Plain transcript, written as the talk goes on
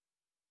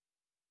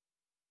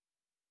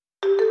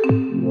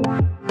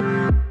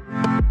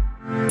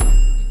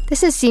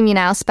This is CMU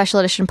Now Special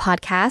Edition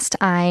Podcast.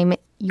 I'm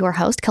your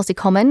host, Kelsey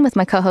Coleman, with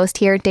my co-host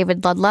here,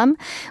 David Ludlum.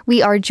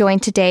 We are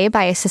joined today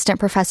by Assistant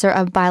Professor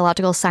of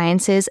Biological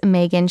Sciences,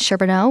 Megan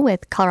Sherbino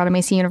with Colorado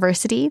Mesa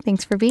University.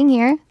 Thanks for being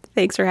here.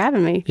 Thanks for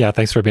having me. Yeah,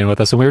 thanks for being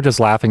with us. And we were just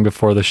laughing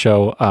before the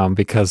show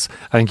because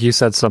I think you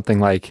said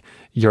something like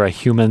you're a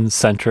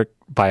human-centric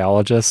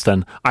biologist,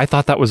 and I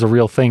thought that was a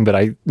real thing,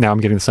 but now I'm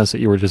getting the sense that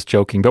you were just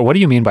joking. But what do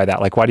you mean by that?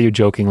 Like, why do you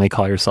jokingly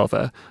call yourself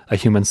a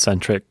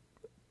human-centric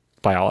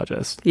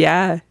biologist?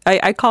 Yeah,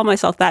 I call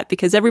myself that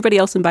because everybody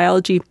else in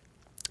biology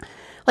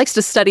likes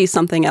to study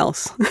something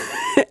else,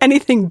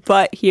 anything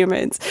but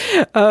humans.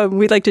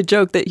 We like to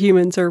joke that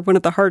humans are one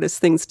of the hardest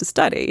things to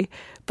study.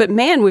 But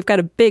man, we've got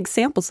a big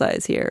sample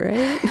size here,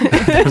 right?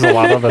 There's a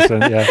lot of us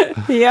in,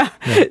 yeah.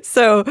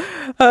 So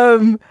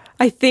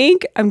I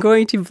think I'm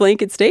going to make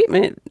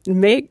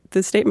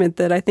the statement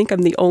that I think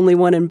I'm the only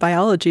one in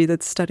biology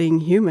that's studying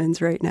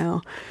humans right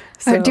now.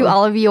 So, do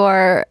all of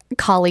your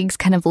colleagues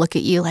kind of look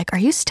at you like, are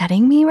you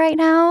studying me right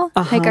now?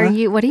 Like,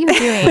 what are you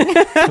doing?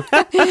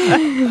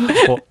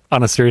 Well,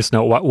 on a serious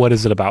note, what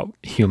is it about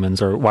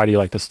humans, or why do you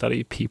like to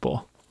study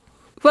people?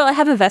 Well, I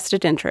have a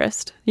vested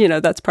interest.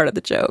 That's part of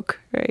the joke,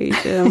 right?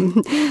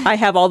 I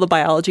have all the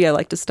biology I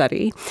like to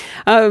study.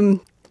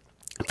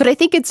 But I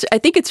think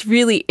it's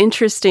really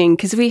interesting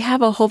because we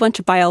have a whole bunch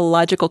of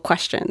biological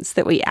questions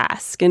that we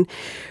ask, and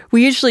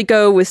we usually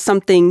go with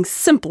something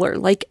simpler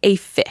like a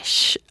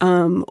fish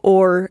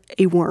or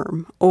a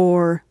worm,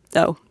 or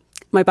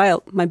my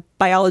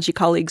biology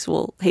colleagues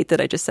will hate that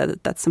I just said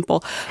that that's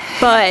simple,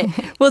 but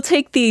we'll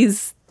take the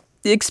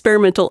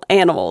experimental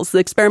animals, the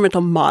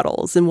experimental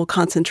models, and we'll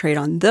concentrate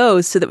on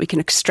those so that we can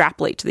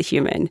extrapolate to the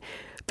human.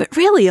 But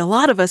really, a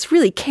lot of us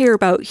really care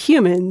about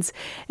humans,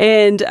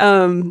 and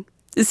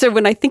so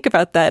when I think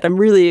about that, I'm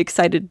really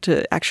excited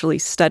to actually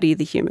study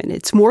the human.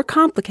 It's more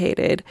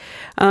complicated,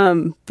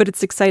 but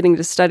it's exciting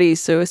to study.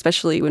 So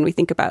especially when we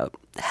think about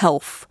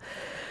health.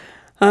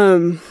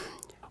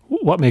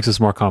 What makes this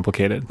more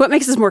complicated? What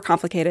makes this more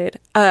complicated?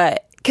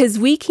 Because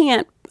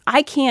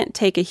I can't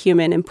take a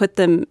human and put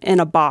them in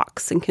a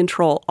box and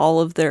control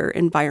all of their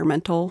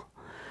environmental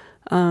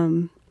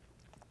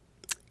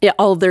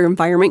all of their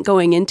environment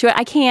going into it.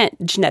 I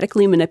can't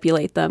genetically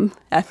manipulate them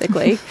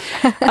ethically,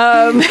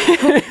 to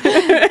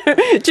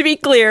be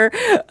clear.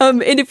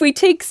 And if we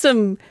take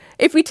something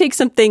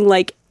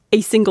like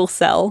a single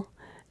cell,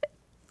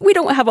 we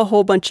don't have a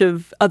whole bunch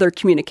of other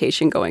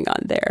communication going on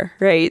there,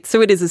 right?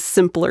 So it is a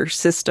simpler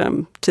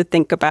system to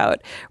think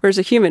about, whereas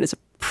a human is a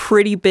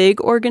pretty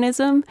big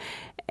organism,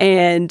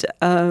 and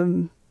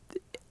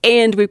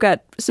we've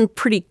got some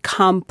pretty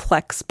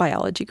complex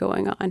biology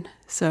going on.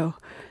 So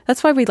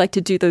that's why we like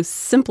to do those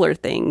simpler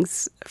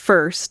things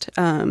first.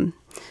 So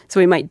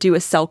we might do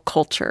a cell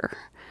culture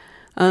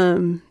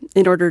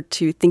in order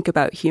to think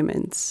about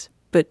humans.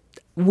 But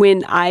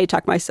when I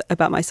talk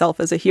about myself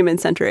as a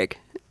human-centric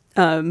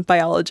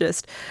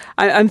biologist,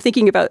 I'm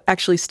thinking about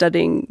actually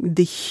studying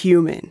the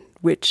human,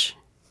 which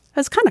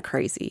is kind of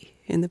crazy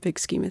in the big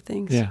scheme of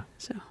things. Yeah.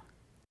 So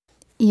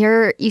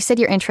you said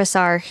your interests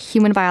are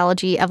human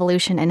biology,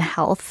 evolution, and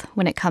health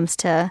when it comes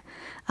to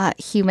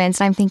humans.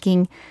 And I'm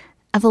thinking,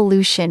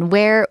 evolution,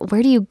 where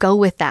do you go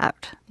with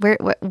that?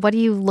 What are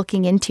you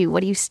looking into?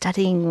 What are you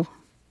studying?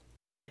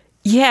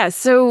 Yeah,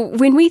 so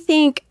when we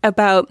think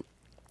about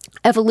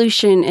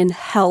evolution and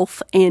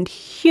health and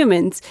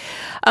humans,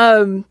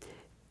 so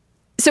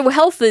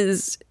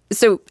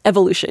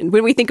evolution.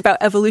 When we think about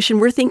evolution,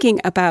 we're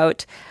thinking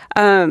about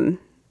the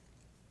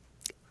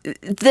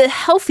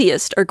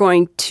healthiest are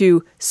going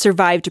to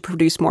survive to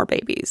produce more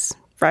babies.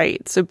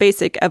 Right. So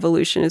basic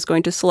evolution is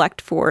going to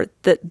select for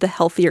the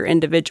healthier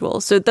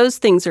individual. So those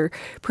things are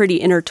pretty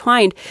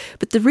intertwined.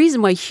 But the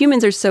reason why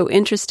humans are so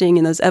interesting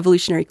in those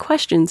evolutionary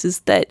questions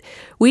is that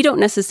we don't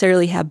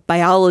necessarily have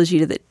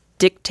biology that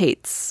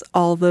dictates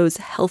all those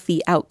healthy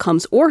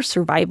outcomes or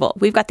survival.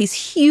 We've got these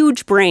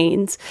huge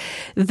brains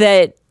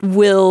that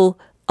will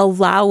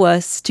allow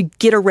us to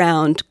get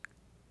around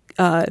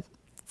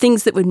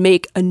things that would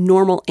make a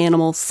normal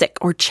animal sick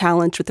or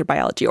challenged with their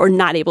biology or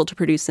not able to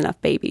produce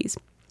enough babies.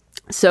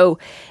 So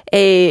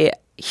a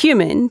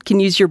human can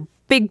use your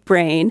big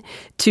brain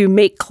to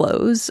make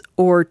clothes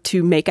or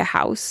to make a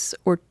house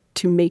or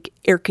to make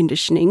air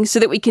conditioning so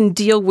that we can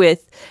deal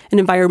with an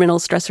environmental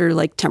stressor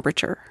like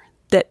temperature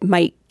that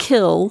might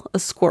kill a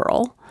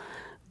squirrel.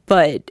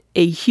 But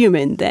a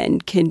human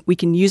we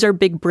can use our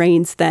big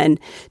brains then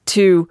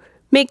to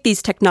make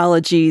these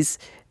technologies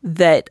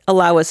that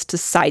allow us to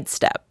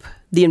sidestep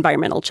the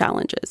environmental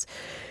challenges.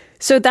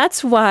 So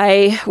that's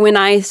why when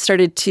I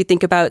started to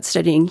think about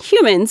studying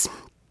humans,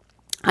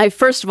 I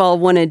first of all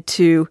wanted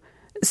to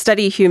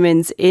study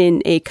humans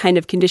in a kind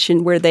of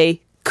condition where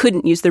they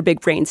couldn't use their big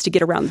brains to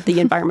get around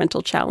the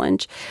environmental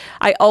challenge.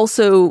 I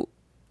also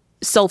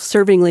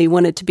self-servingly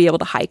wanted to be able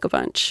to hike a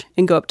bunch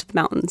and go up to the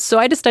mountains. So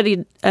I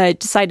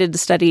decided to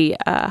study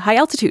high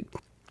altitude,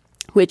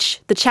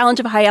 which the challenge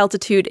of high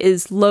altitude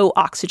is low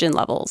oxygen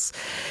levels.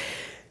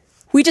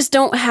 we just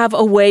don't have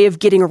a way of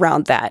getting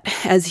around that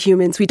as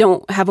humans. We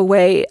don't have a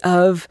way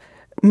of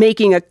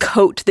making a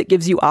coat that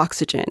gives you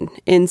oxygen.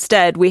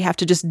 Instead, we have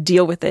to just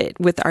deal with it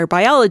with our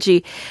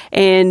biology.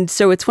 And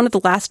so it's one of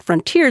the last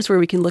frontiers where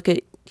we can look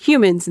at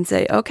humans and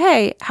say,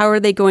 okay, how are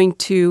they going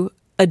to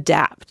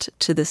adapt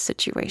to this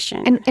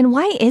situation? And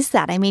why is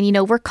that? I mean, you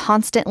know, we're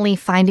constantly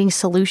finding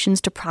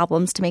solutions to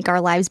problems to make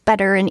our lives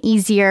better and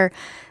easier,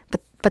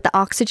 but the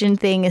oxygen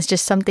thing is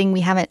just something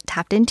we haven't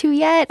tapped into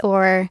yet,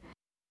 or?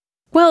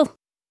 Well,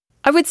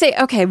 I would say,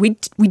 okay, we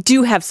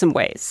do have some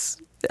ways.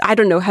 I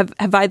don't know, have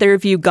either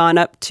of you gone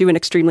up to an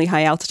extremely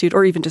high altitude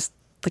or even just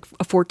like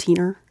a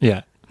 14er?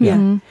 Yeah. Yeah.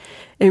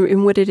 Mm-hmm.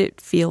 And what did it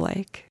feel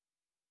like?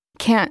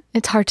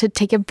 It's hard to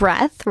take a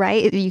breath,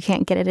 right? You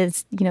can't get it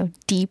as, you know,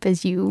 deep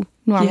as you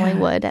normally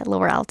would at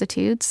lower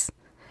altitudes.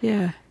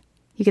 Yeah.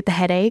 You get the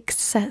headaches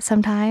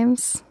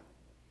sometimes.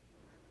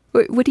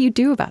 What do you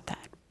do about that?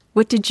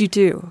 What did you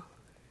do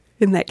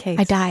in that case?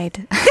 I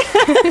died.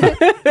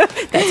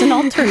 That's an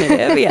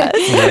alternative,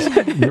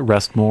 yes.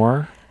 Rest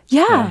more.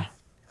 Yeah.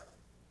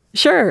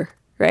 Sure,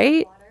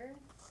 right? Water.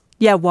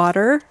 Yeah,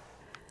 water.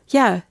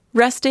 Yeah,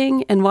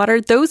 resting and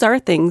water, those are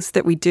things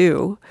that we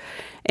do.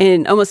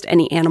 And almost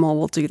any animal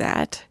will do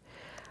that.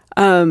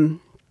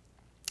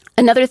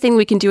 Another thing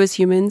we can do as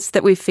humans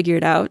that we've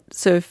figured out,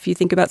 so if you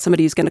think about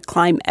somebody who's going to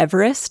climb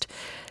Everest,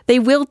 they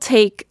will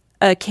take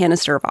a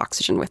canister of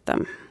oxygen with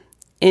them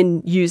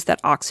and use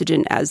that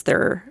oxygen as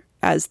they're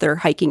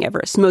hiking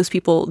Everest. Most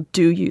people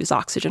do use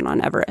oxygen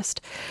on Everest.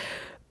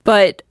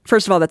 But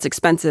first of all, that's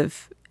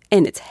expensive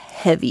and it's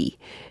heavy.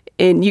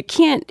 And you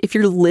can't, if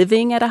you're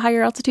living at a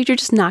higher altitude, you're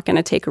just not going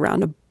to take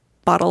around a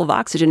bottle of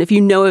oxygen. If you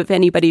know of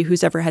anybody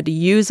who's ever had to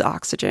use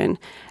oxygen,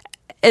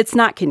 it's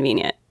not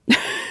convenient.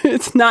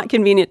 It's not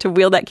convenient to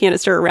wheel that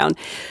canister around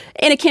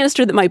in a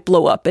canister that might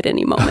blow up at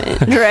any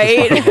moment,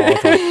 right?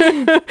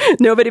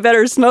 Nobody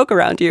better smoke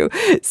around you.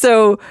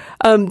 So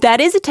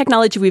that is a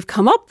technology we've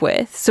come up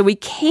with. So we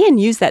can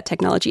use that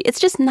technology. It's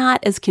just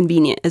not as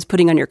convenient as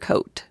putting on your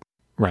coat.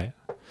 Right.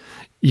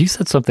 You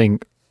said something,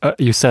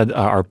 you said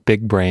our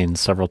big brains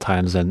several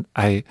times, and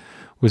I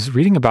was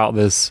reading about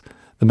this.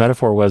 The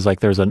metaphor was like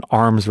there's an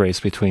arms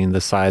race between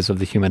the size of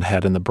the human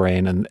head and the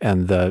brain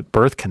and the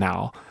birth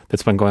canal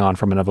that's been going on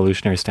from an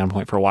evolutionary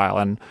standpoint for a while.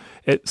 And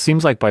it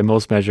seems like by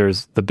most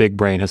measures, the big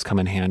brain has come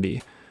in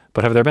handy.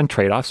 But have there been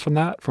trade-offs from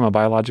that, from a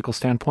biological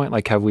standpoint?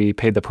 Like, have we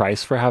paid the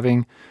price for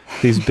having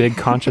these big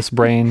conscious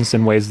brains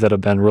in ways that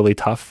have been really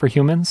tough for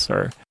humans?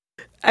 Or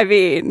I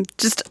mean,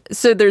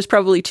 so there's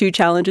probably two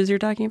challenges you're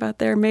talking about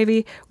there,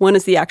 maybe. One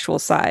is the actual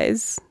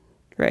size,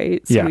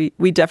 right? So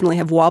we definitely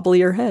have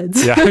wobblier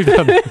heads. Yeah,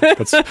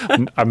 that's,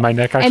 my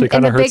neck actually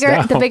kind of hurts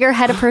now. The bigger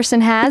head a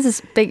person has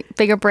is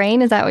bigger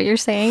brain. Is that what you're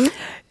saying?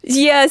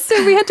 Yeah,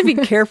 so we have to be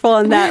careful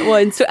on that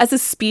one. So as a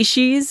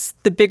species,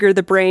 the bigger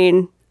the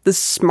brain, the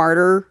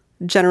smarter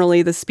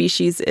generally the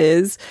species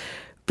is.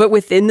 But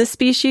within the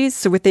species,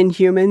 so within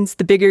humans,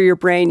 the bigger your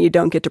brain, you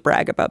don't get to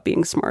brag about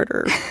being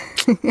smarter.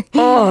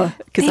 Oh,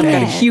 because I've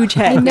got a huge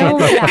head. I know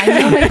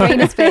my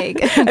brain is big.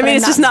 I mean,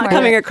 it's just not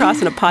coming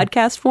across in a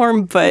podcast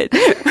form, but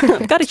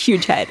I've got a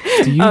huge head.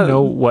 Do you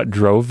know what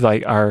drove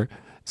were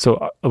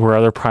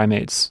other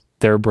primates,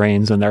 their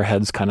brains and their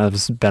heads kind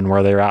of been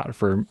where they're at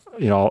for,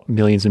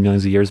 millions and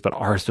millions of years, but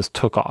ours just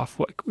took off.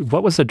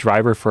 What was the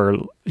driver for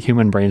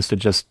human brains to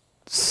just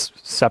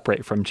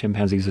separate from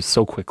chimpanzees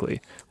so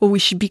quickly? Well, we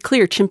should be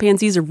clear.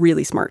 Chimpanzees are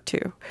really smart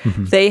too.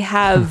 Mm-hmm. They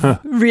have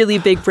really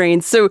big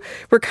brains. So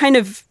we're kind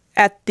of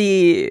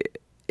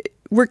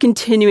we're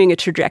continuing a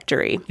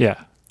trajectory.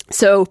 Yeah.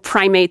 So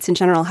primates in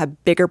general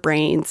have bigger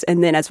brains.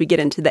 And then as we get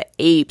into the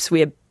apes, we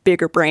have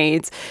bigger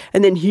brains.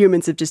 And then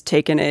humans have just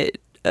taken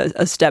it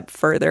a step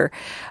further.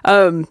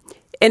 And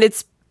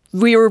it's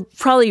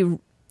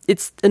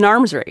an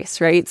arms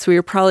race, right? So we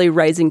were probably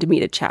rising to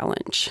meet a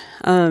challenge.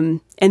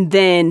 And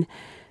then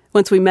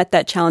once we met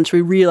that challenge,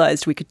 we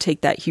realized we could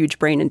take that huge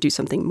brain and do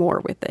something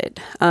more with it.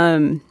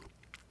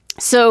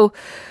 So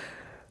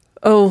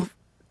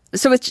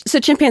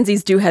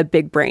chimpanzees do have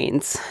big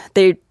brains.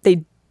 The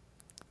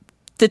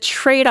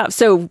trade-off,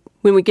 so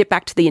when we get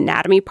back to the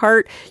anatomy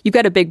part, you've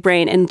got a big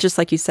brain, and just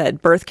like you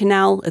said, birth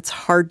canal, it's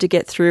hard to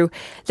get through.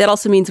 That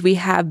also means we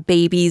have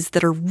babies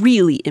that are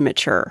really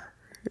immature.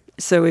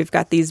 So we've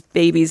got these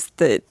babies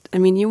that,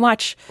 you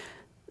watch,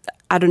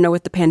 I don't know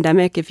with the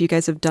pandemic if you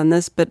guys have done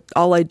this, but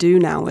all I do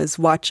now is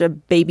watch a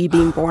baby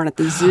being born at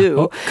the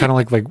zoo. Kind of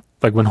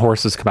like when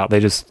horses come out, they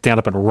just stand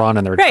up and run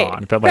and they're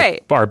gone.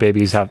 But our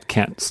babies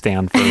can't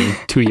stand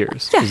for 2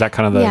 years. Yeah. Is that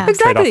kind of the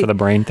trade-off for the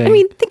brain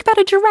thing? Think about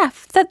a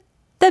giraffe.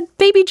 That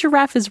baby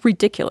giraffe is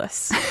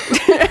ridiculous.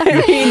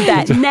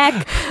 That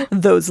neck,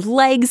 those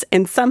legs,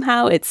 and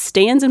somehow it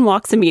stands and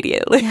walks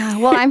immediately. Yeah,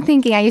 well, I'm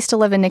thinking I used to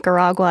live in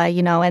Nicaragua,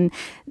 and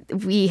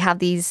we have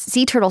these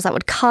sea turtles that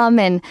would come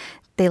and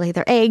they lay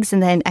their eggs,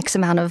 and then X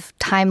amount of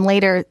time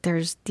later,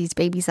 there's these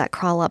babies that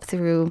crawl up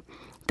through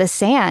the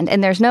sand,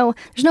 and there's no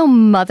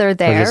mother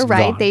there,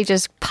 right? Gone. They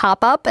just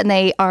pop up and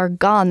they are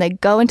gone. They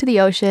go into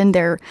the ocean.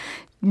 I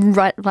don't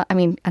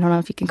know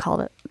if you can call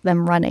it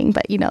them running,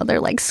 but they're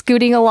like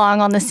scooting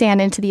along on the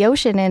sand into the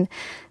ocean, and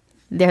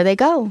there they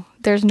go.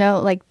 There's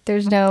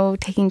no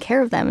taking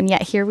care of them, and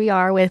yet here we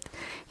are with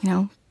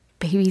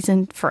babies,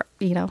 and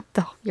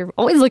you're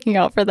always looking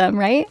out for them,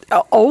 right?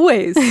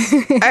 Always.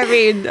 I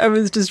mean, I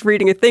was just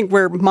reading a thing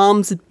where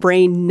mom's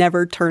brain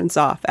never turns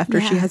off after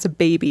she has a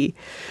baby.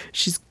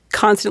 She's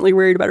constantly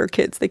worried about her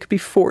kids. They could be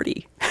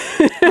 40.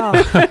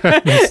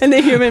 And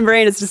the human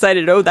brain has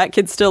decided, that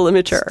kid's still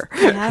immature.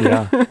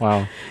 Yeah.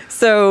 Wow.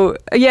 So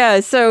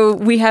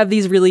we have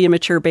these really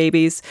immature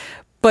babies.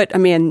 But, I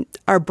mean,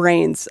 our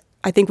brains,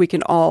 I think we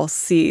can all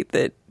see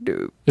that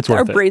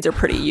our brains are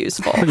pretty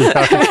useful.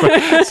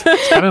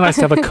 It's kind of nice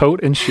to have a coat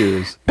and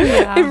shoes.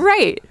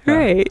 Right.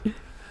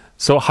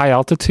 So high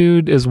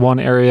altitude is one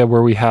area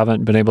where we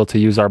haven't been able to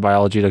use our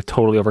biology to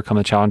totally overcome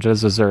the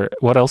challenges.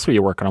 What else are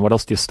you working on? What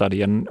else do you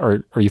study, and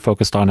or are you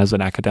focused on as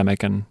an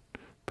academic and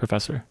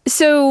professor?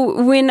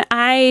 So when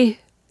I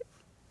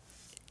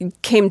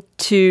came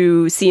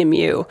to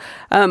CMU,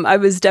 I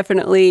was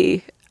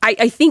definitely,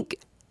 I think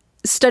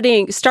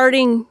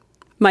starting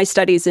my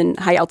studies in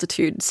high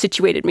altitude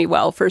situated me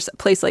well for a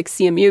place like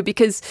CMU,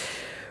 because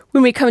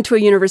when we come to a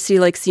university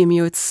like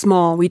CMU, it's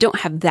small. We don't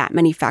have that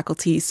many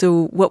faculty.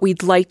 So what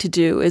we'd like to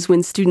do is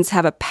when students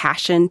have a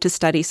passion to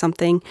study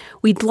something,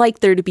 we'd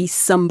like there to be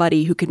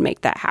somebody who could make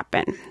that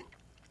happen.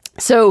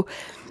 So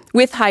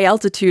with high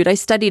altitude, I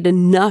studied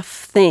enough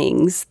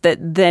things that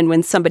then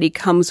when somebody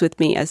comes to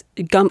me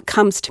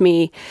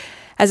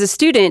as a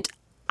student,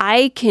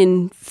 I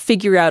can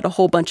figure out a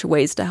whole bunch of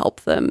ways to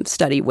help them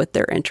study what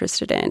they're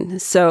interested in.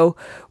 So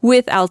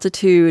with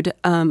altitude,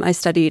 I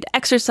studied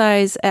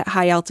exercise at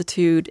high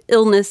altitude,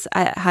 illness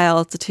at high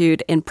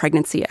altitude, and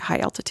pregnancy at high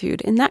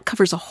altitude. And that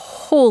covers a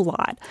whole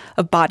lot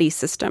of body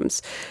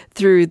systems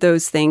through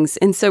those things.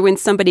 And so when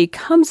somebody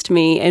comes to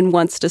me and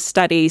wants to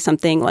study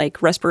something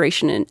like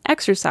respiration and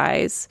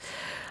exercise,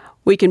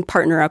 we can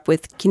partner up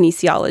with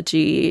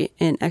kinesiology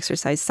and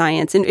exercise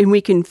science, and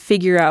we can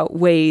figure out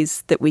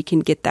ways that we can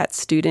get that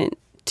student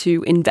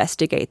to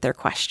investigate their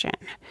question.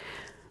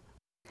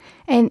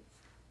 And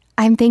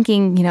I'm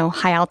thinking,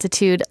 high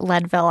altitude,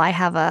 Leadville. I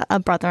have a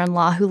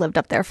brother-in-law who lived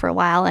up there for a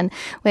while, and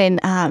when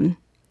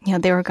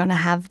they were going to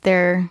have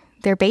their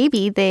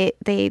baby,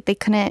 they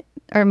couldn't,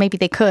 or maybe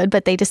they could,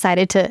 but they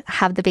decided to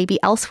have the baby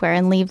elsewhere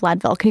and leave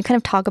Leadville. Can you kind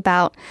of talk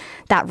about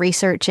that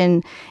research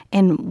and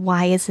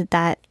why is it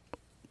that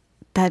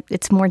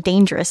it's more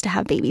dangerous to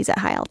have babies at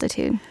high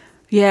altitude?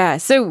 Yeah,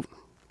 so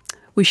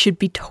we should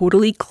be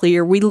totally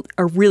clear. We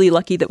are really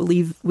lucky that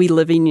we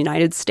live in the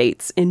United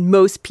States, and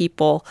most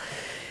people,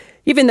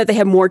 even though they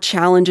have more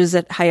challenges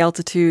at high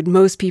altitude,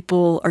 most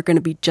people are going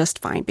to be just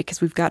fine because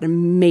we've got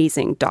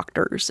amazing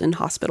doctors and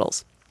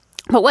hospitals.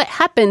 But what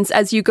happens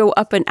as you go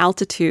up in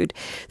altitude,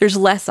 there's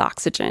less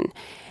oxygen,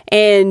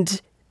 and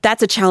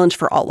that's a challenge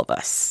for all of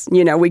us.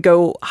 We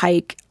go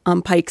hike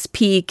on Pikes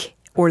Peak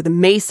or the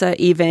Mesa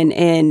even,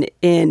 and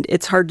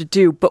it's hard to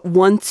do. But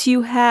once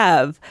you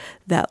have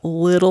that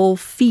little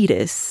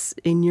fetus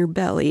in your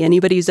belly,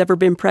 anybody who's ever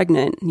been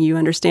pregnant, you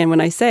understand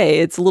when I say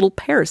it's a little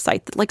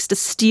parasite that likes to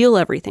steal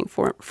everything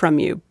from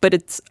you.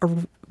 But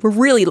we're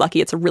really lucky.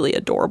 It's a really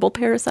adorable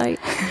parasite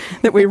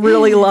that we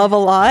really love a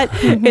lot.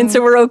 Mm-hmm. And so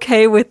we're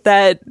okay with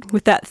that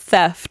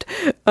theft.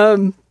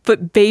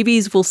 But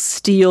babies will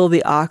steal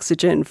the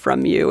oxygen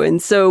from you.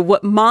 And so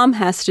what mom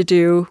has to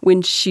do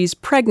when she's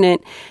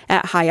pregnant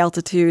at high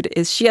altitude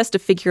is she has to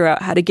figure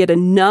out how to get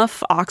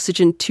enough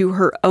oxygen to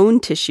her own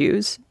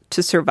tissues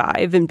to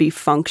survive and be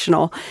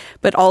functional,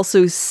 but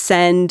also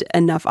send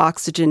enough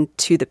oxygen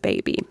to the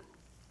baby.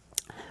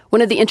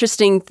 One of the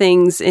interesting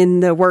things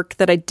in the work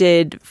that I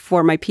did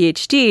for my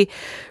PhD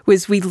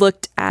was we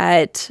looked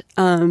at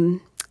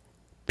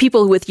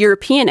people with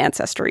European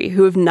ancestry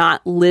who have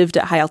not lived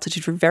at high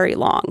altitude for very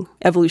long,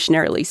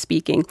 evolutionarily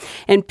speaking.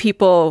 And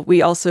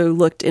we also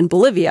looked in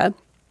Bolivia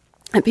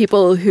at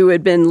people who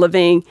had been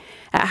living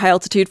at high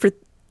altitude for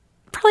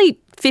probably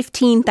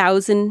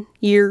 15,000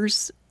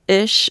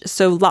 years-ish,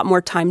 so a lot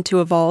more time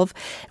to evolve.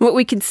 And what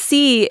we could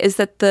see is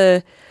that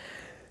the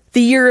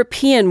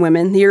European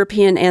women, the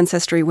European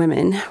ancestry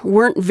women,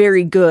 weren't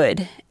very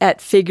good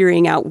at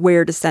figuring out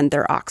where to send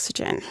their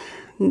oxygen.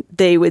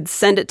 They would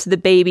send it to the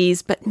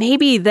babies, but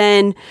maybe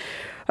then,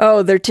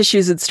 their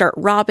tissues would start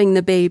robbing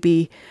the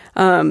baby.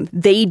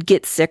 They'd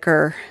get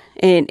sicker.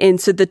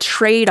 And so the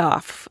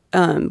trade-off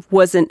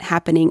wasn't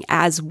happening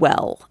as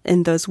well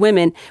in those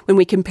women when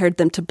we compared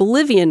them to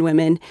Bolivian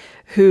women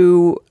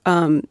who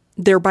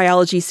their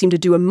biology seemed to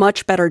do a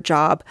much better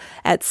job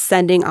at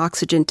sending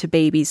oxygen to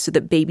babies so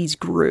that babies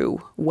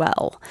grew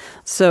well.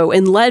 So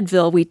in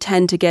Leadville, we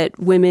tend to get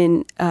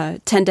women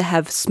tend to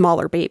have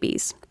smaller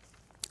babies.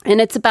 And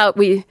it's about,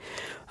 in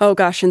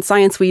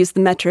science we use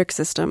the metric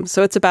system.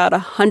 So it's about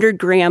 100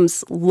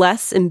 grams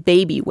less in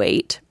baby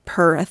weight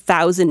per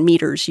 1,000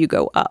 meters you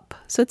go up.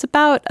 So it's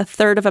about a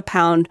third of a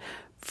pound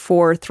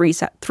for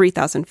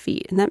 3,000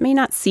 feet. And that may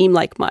not seem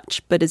like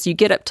much, but as you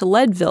get up to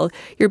Leadville,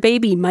 your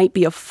baby might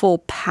be a full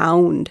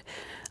pound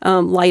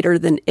lighter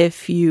than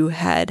if you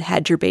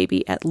had your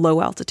baby at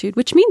low altitude,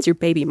 which means your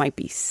baby might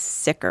be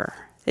sicker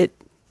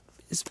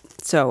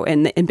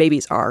And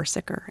babies are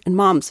sicker, and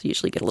moms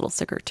usually get a little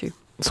sicker too.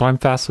 So I'm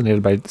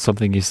fascinated by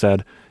something you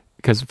said,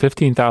 because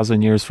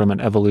 15,000 years from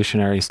an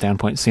evolutionary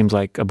standpoint seems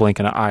like a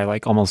blink in an eye,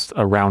 like almost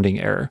a rounding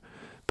error.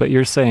 But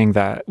you're saying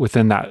that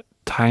within that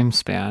time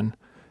span,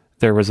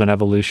 there was an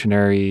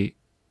evolutionary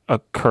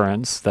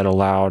occurrence that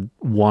allowed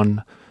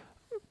one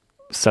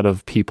set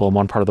of people in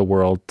one part of the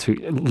world to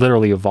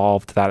literally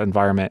evolve to that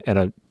environment in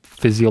a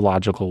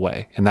physiological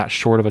way in that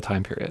short of a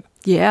time period.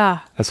 Yeah.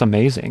 That's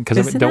amazing.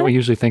 Because don't we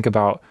usually think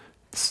about,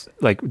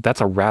 like, that's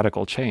a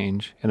radical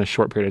change in a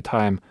short period of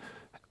time.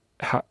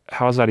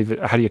 How is that even,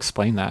 how do you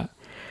explain that?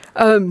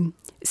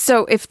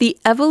 So if the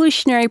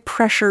evolutionary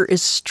pressure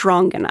is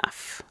strong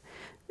enough,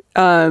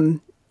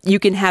 you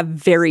can have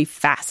very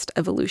fast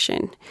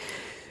evolution.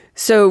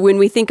 So when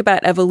we think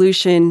about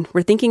evolution,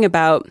 we're thinking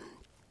about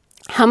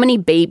how many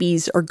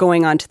babies are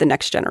going on to the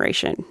next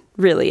generation,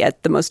 really,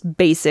 at the most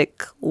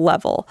basic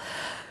level.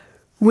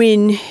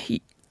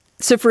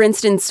 So for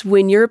instance,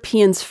 when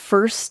Europeans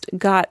first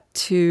got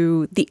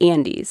to the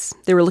Andes,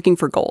 they were looking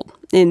for gold.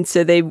 And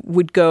so they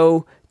would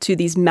go to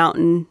these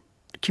mountain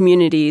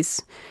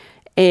communities,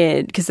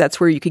 and because that's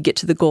where you could get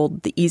to the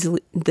gold the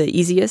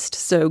easiest.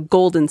 So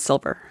gold and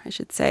silver, I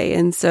should say.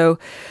 And so,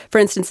 for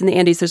instance, in the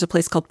Andes, there's a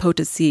place called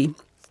Potosi,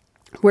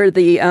 where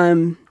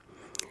the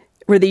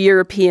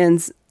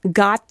Europeans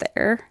got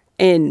there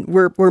and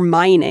were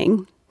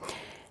mining.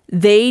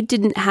 They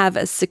didn't have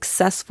a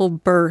successful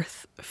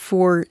birth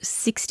for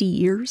 60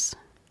 years.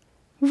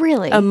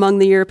 Really? Among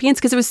the Europeans,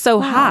 because it was so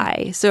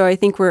high. So I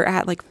think we're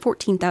at like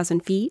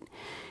 14,000 feet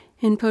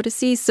in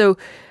Potosi. So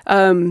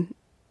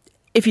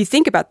if you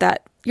think about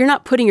that, you're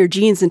not putting your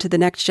genes into the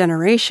next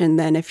generation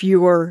then if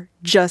you're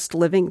just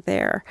living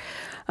there.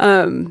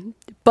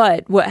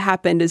 But what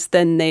happened is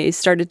then they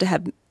started to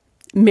have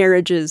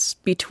marriages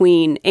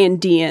between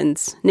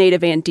Andeans,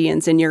 native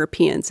Andeans, and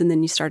Europeans, and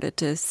then you started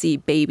to see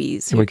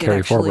babies who could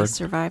actually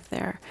survive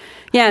there.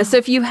 Yeah, so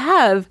if you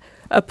have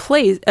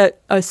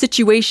a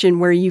situation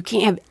where you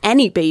can't have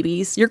any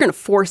babies, you're going to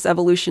force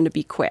evolution to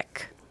be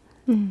quick.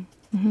 Mm-hmm.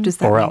 Does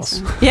that or make else.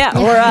 sense? Yeah,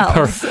 or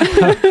else.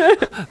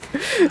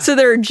 So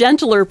there are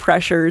gentler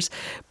pressures,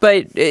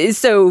 but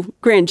so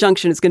Grand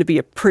Junction is going to be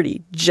a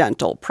pretty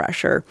gentle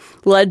pressure.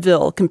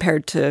 Leadville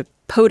compared to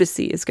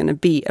Potosi is going to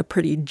be a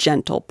pretty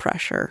gentle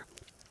pressure.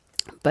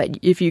 But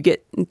if you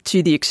get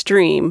to the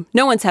extreme,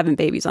 no one's having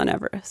babies on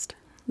Everest.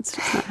 It's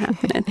just not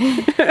happening.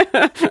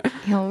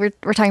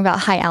 We're talking about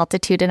high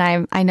altitude,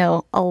 and I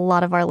know a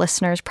lot of our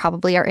listeners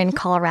probably are in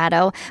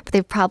Colorado, but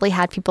they've probably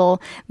had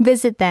people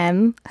visit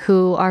them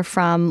who are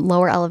from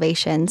lower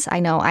elevations.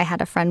 I know I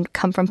had a friend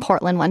come from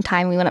Portland one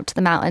time. We went up to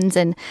the mountains,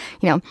 and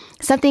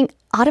something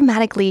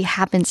automatically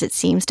happens, it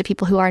seems, to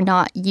people who are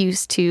not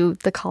used to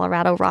the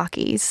Colorado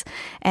Rockies,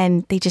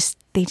 and they just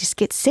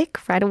get sick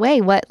right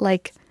away.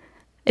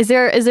 Is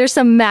there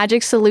some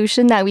magic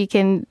solution that we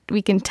can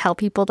tell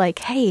people, like,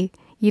 hey,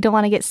 you don't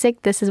want to get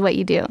sick, this is what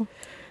you do?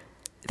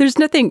 There's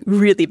nothing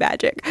really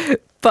magic,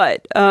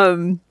 but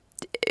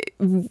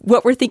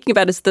what we're thinking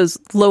about is those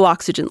low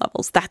oxygen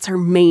levels. That's our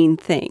main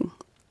thing.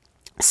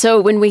 So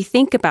when we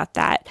think about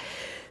that,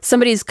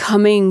 somebody's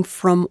coming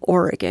from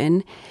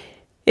Oregon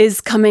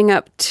is coming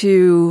up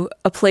to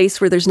a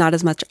place where there's not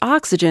as much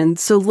oxygen.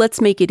 So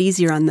let's make it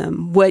easier on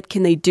them. What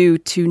can they do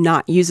to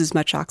not use as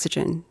much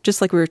oxygen?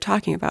 Just like we were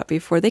talking about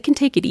before, they can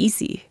take it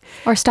easy.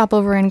 Or stop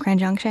over in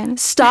Grand Junction.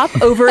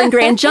 Stop over in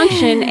Grand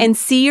Junction and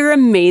see your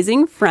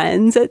amazing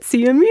friends at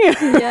CMU.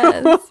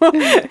 Yes.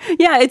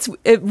 Yeah,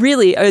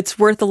 it's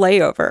worth a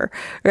layover,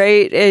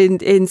 right?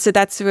 And so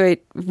that's what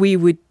we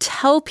would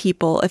tell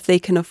people if they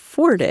can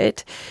afford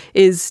it,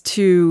 is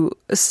to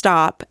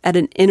stop at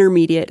an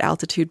intermediate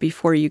altitude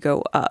before you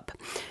go up.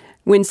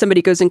 When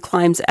somebody goes and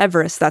climbs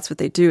Everest, that's what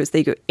they do, is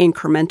they go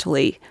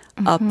incrementally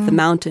up the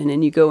mountain,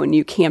 and you go and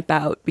you camp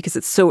out because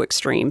it's so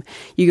extreme.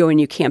 You go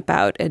and you camp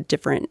out at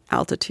different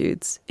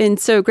altitudes. And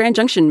so Grand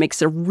Junction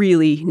makes a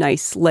really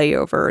nice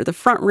layover. The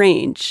Front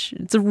Range,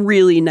 it's a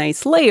really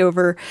nice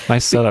layover.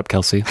 Nice setup,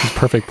 Kelsey.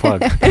 Perfect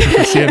plug for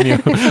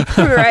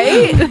CMU.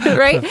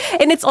 Right?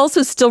 And it's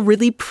also still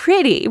really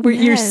pretty.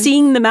 You're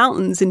seeing the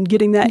mountains and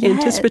getting that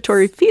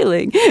anticipatory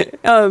feeling.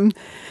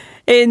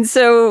 And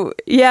so,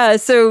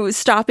 so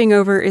stopping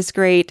over is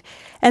great.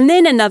 And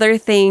then another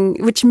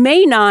thing, which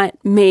may not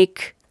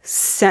make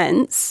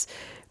sense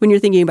when you're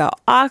thinking about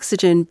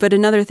oxygen, but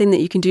another thing that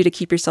you can do to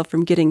keep yourself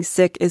from getting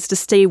sick is to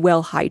stay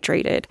well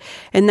hydrated.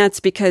 And that's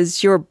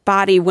because your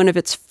body, one of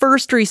its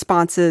first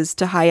responses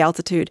to high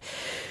altitude,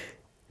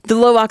 the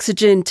low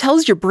oxygen,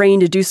 tells your brain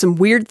to do some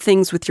weird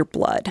things with your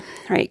blood,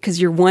 right? Because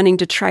you're wanting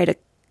to try to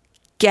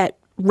get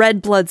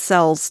red blood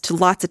cells to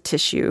lots of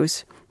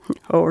tissues.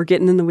 Oh, we're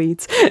getting in the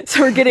weeds.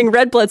 So we're getting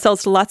red blood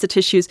cells to lots of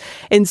tissues.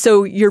 And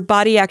so your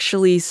body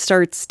actually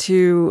starts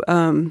to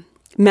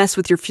mess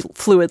with your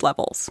fluid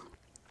levels.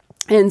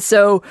 And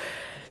so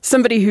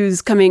somebody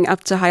who's coming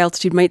up to high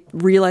altitude might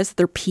realize that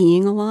they're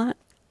peeing a lot.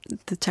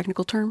 the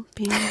technical term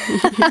being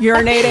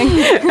urinating.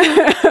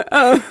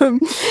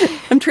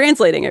 I'm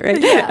translating it,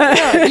 right?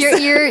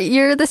 Yeah.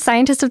 You're the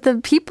scientist of the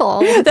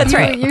people. That's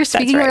right. You're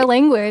speaking That's right. our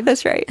language.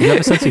 That's right. You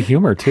have a sense of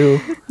humor too.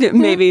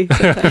 Maybe.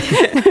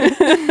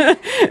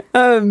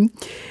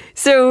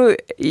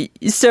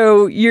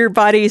 So your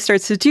body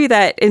starts to do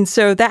that. And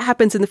so that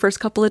happens in the first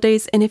couple of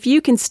days. And if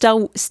you can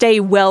stay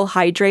well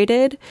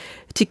hydrated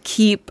to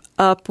keep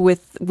up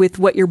with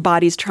what your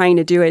body's trying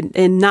to do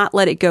and not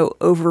let it go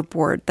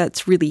overboard,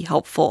 that's really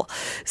helpful.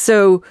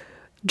 So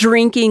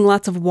drinking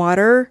lots of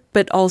water,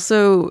 but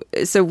also,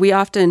 this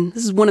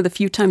is one of the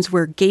few times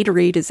where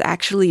Gatorade is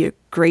actually a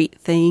great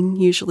thing.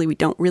 Usually we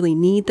don't really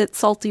need that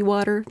salty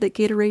water that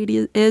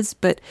Gatorade is,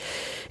 but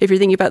if you're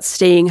thinking about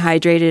staying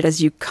hydrated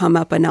as you come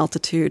up an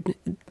altitude,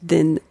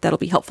 then that'll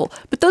be helpful.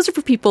 But those are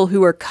for people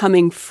who are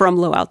coming from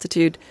low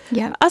altitude.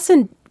 Yeah. Us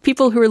and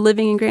people who are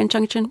living in Grand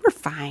Junction, we're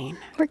fine.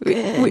 We're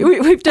good.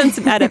 We've done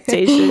some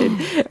adaptation.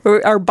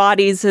 Our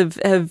bodies have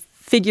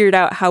figured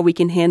out how we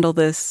can handle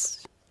this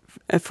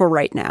for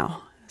right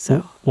now.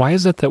 So why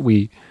is it that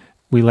we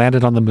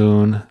landed on the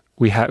moon?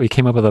 We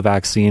came up with a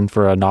vaccine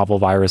for a novel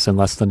virus in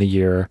less than a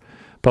year.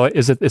 But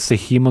it's the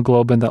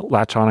hemoglobin that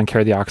latch on and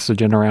carry the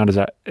oxygen around? Is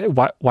that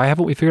why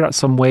haven't we figured out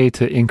some way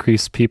to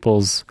increase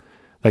people's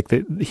like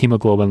the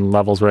hemoglobin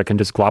levels where it can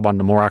just glob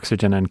onto more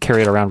oxygen and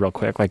carry it around real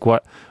quick? Like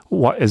what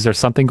is there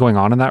something going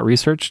on in that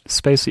research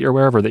space that you're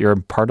aware of or that you're a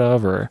part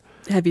of? Or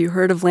have you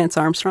heard of Lance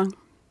Armstrong?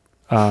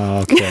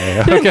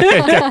 Okay.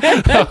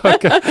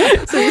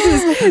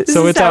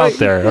 So it's out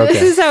there. Okay.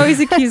 This is how he's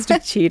accused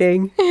of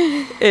cheating,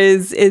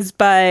 is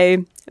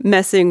by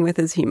messing with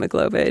his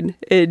hemoglobin,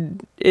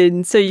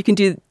 and so you can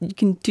do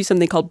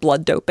something called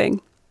blood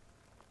doping.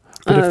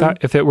 But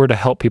if it were to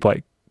help people,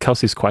 like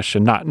Kelsey's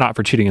question, not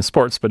for cheating in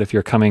sports, but if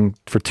you're coming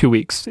for 2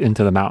 weeks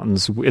into the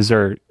mountains, is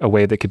there a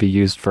way that could be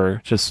used for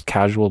just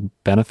casual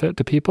benefit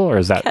to people, or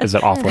is that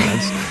off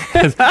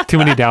limits? Too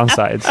many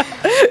downsides.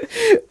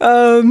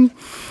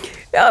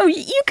 Oh,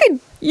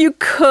 you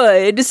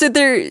could.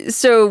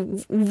 So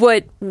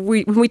when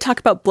we talk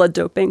about blood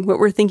doping, what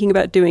we're thinking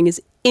about doing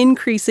is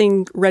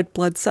increasing red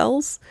blood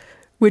cells,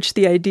 which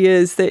the idea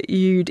is that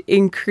you'd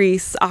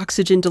increase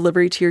oxygen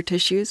delivery to your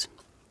tissues,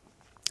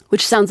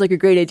 which sounds like a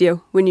great idea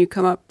when you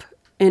come up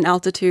in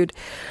altitude.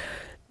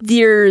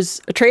 There's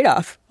a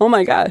trade-off. Oh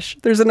my gosh,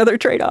 there's another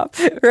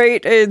trade-off,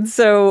 right? And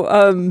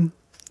so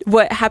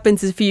what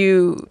happens if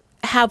you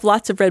have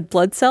lots of red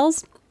blood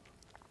cells,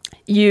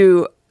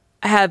 you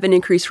have an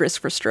increased risk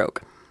for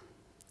stroke.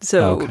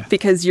 So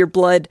because your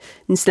blood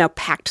is now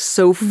packed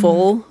so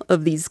full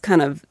of these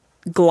kind of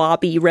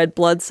globby red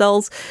blood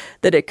cells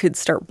that it could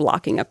start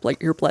blocking up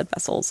like your blood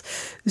vessels.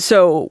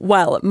 So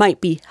while it might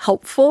be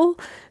helpful,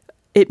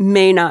 it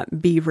may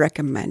not be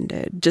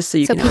recommended, just so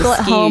you can So people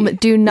at home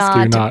do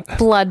not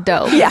blood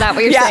dope. Yeah. Is that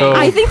what you're saying? So,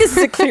 I think this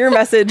is a clear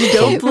message.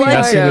 Don't blood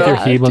messing with your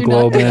dope.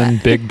 hemoglobin,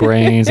 big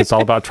brains. It's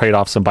all about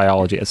trade-offs in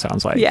biology, it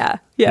sounds like. Yeah,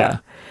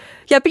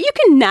 but you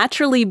can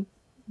naturally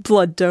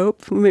blood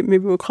dope, maybe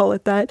we'll call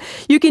it that.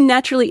 You can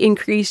naturally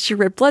increase your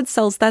red blood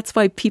cells. That's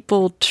why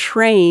people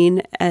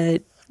train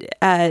at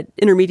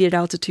intermediate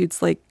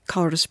altitudes like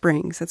Colorado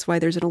Springs. That's why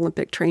there's an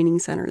Olympic training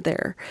center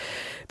there.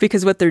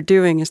 Because what they're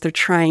doing is they're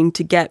trying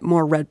to get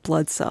more red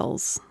blood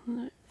cells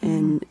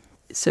and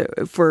so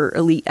for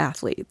elite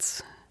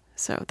athletes.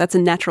 So that's a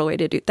natural way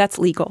to do it. That's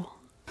legal.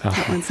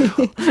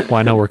 Well,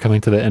 I know we're coming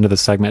to the end of the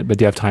segment, but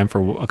do you have time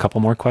for a couple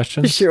more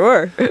questions?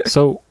 Sure.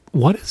 So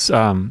what is,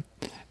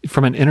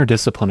 from an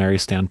interdisciplinary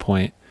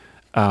standpoint,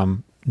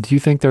 do you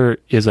think there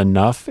is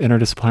enough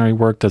interdisciplinary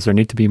work? Does there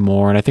need to be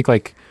more? And I think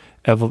like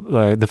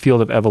the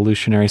field of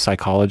evolutionary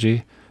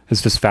psychology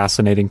is just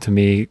fascinating to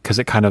me because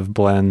it kind of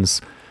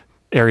blends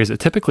areas that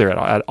typically are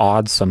at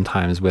odds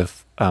sometimes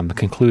with the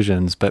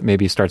conclusions, but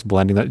maybe starts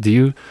blending that. Do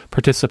you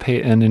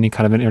participate in any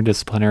kind of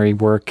interdisciplinary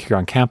work here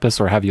on campus,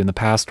 or have you in the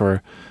past,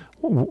 or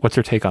what's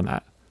your take on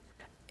that?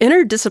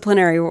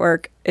 Interdisciplinary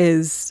work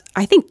is,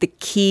 I think, the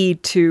key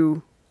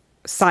to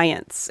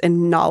science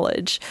and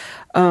knowledge.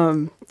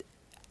 I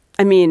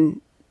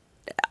mean,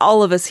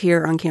 all of us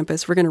here on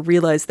campus, we're going to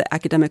realize that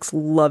academics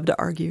love to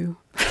argue.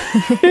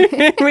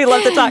 We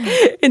love to talk.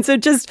 And so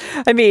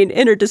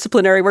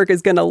interdisciplinary work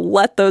is going to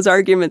let those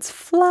arguments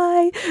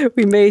fly.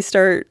 We may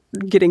start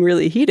getting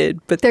really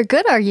heated, but they're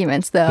good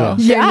arguments, though.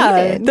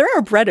 Yeah, they're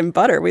our bread and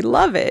butter. We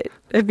love it.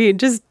 I mean,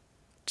 just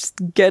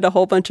get a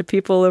whole bunch of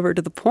people over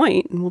to the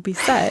point and we'll be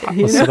set.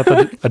 Let's set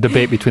up a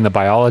debate between the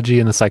biology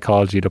and the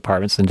psychology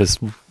departments and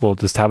we'll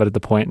just have it at the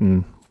point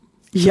and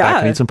sit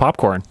back and eat some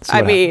popcorn.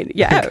 For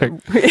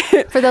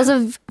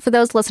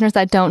those listeners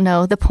that don't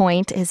know, the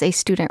Point is a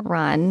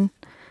student-run,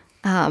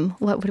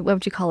 what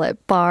would you call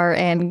it? Bar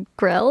and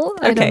grill?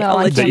 I don't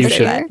know. That you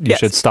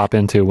should stop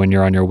into when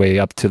you're on your way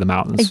up to the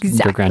mountains.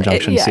 Exactly. Grand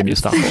Junction, see you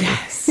stop over.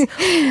 Yes.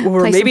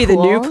 Or maybe the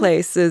new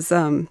place is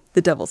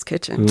the Devil's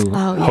Kitchen. Ooh,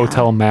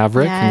 Hotel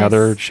Maverick,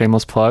 another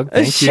shameless plug.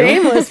 Thank you.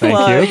 Shameless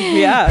plug. You.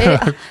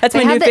 Yeah. That's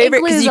my new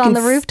favorite because you can on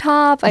the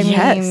rooftop. I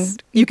mean,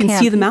 you can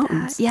see the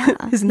mountains. Yeah.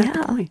 Isn't that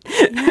the point?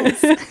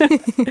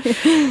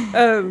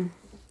 Yes.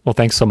 Well,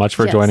 thanks so much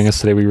for joining us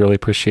today. We really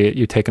appreciate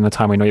you taking the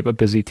time. We know you have a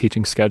busy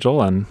teaching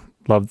schedule and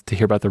love to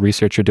hear about the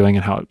research you're doing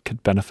and how it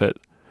could benefit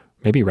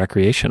maybe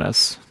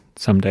recreationists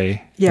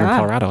someday here in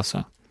Colorado.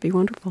 So be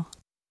wonderful.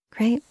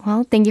 Great.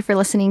 Well, thank you for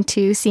listening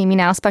to CMU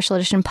Now Special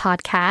Edition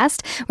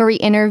podcast, where we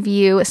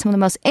interview some of the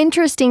most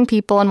interesting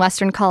people in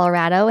Western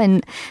Colorado.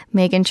 And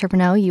Megan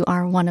Charbonneau, you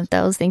are one of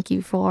those. Thank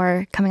you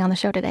for coming on the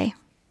show today.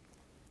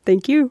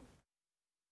 Thank you.